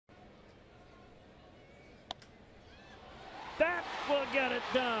will get it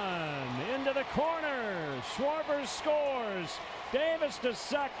done. Into the corner. Schwarber scores. Davis to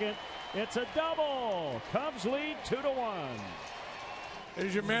second. It's a double. Cubs lead 2-1.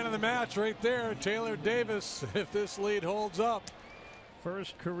 There's your man of the match right there, Taylor Davis, if this lead holds up.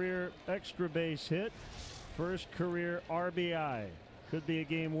 First career extra base hit. First career RBI. Could be a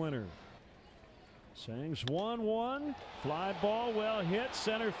game winner. Sangs 1-1. Fly ball well hit.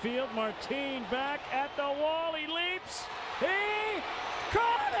 Center field. Martin back at the wall. He leaps. He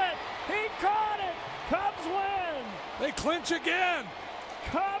caught it. He caught it. Cubs win. They clinch again.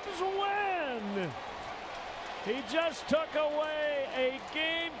 Cubs win. He just took away a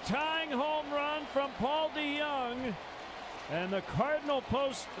game-tying home run from Paul DeYoung, and the Cardinal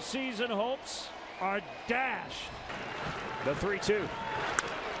postseason hopes are dashed. The 3-2.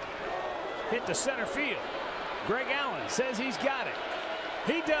 Hit to center field. Greg Allen says he's got it.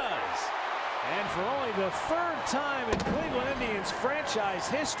 He does. And for only the third time in Cleveland Indians franchise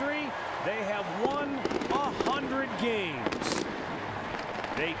history, they have won 100 games.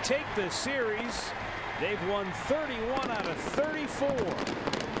 They take the series. They've won 31 out of 34.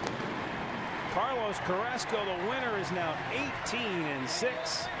 Carlos Carrasco, the winner, is now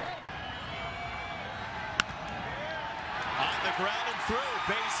 18-6. On the ground and through,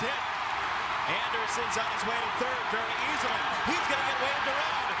 base hit. Anderson's on his way to third very easily. He's going to get waved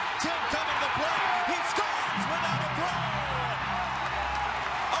around. Tim coming to the plate. He scores without a throw.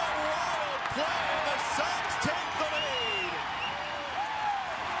 A wild play, and the Sox take the lead.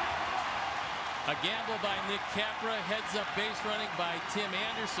 A gamble by Nick Capra, heads up base running by Tim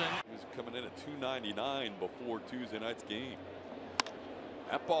Anderson. He was coming in at 299 before Tuesday night's game.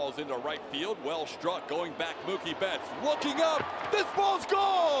 That ball's into right field, well struck, going back Mookie Betts, looking up, this ball's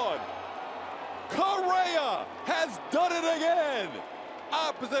gone! Correa has done it again!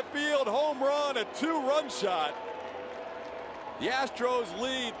 Opposite field home run, a 2-run shot. The Astros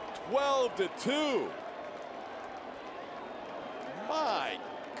lead 12-2. My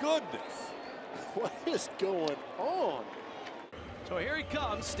goodness. What is going on? So here he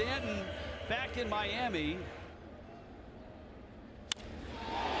comes, Stanton back in Miami.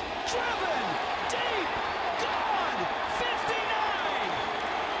 Driven, deep, gone, 59.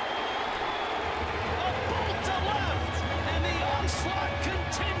 A bolt to left, and the onslaught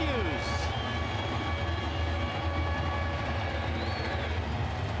continues.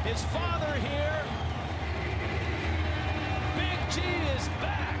 His father here. Big G is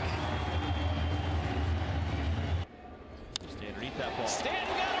back. That ball.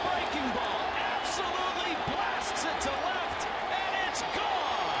 Stanton got a breaking ball. Absolutely blasts it to left, and it's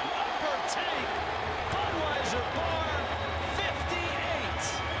gone. Upper tank. Budweiser bar. 58.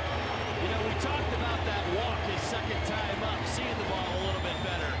 You know, we talked about that walk his second time up, seeing the ball a little bit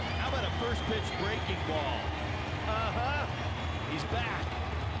better. How about a first pitch breaking ball? He's back.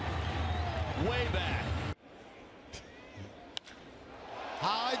 Way back.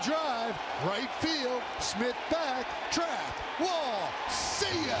 High drive, right field, Smith back, trap, wall,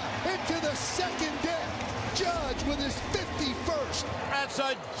 see ya, into the second deck. Judge with his 51st. That's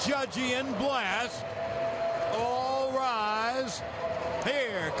a Judgian blast. All rise.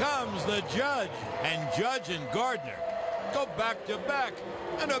 Here comes the Judge, and Judge and Gardner go back to back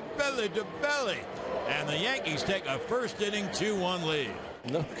and a belly to belly. And the Yankees take a first inning 2-1 lead.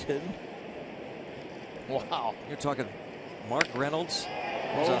 No kidding. Wow. You're talking Mark Reynolds.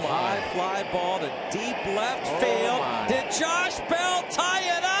 It's a high fly ball to deep left field. Did Josh Bell tie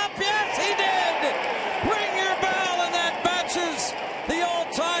it up? Yes, he did. Ring your bell, and that matches the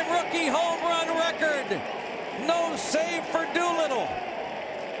all-time rookie home run record. No save for Doolittle.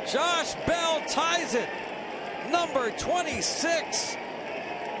 Josh Bell ties it. Number 26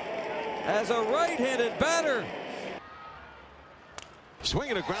 as a right-handed batter.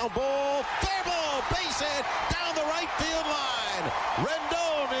 Swinging a ground ball, fair ball, base hit down the right field line.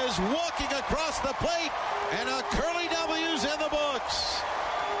 Rendon is walking across the plate, and a Curly W's in the books.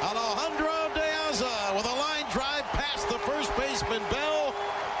 Alejandro De Aza with a line drive past the first baseman Bell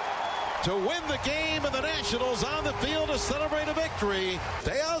to win the game, and the Nationals on the field to celebrate a victory.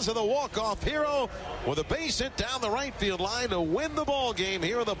 De Aza, the walk-off hero, with a base hit down the right field line to win the ball game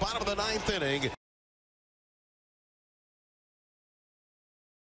here in the bottom of the 9th inning.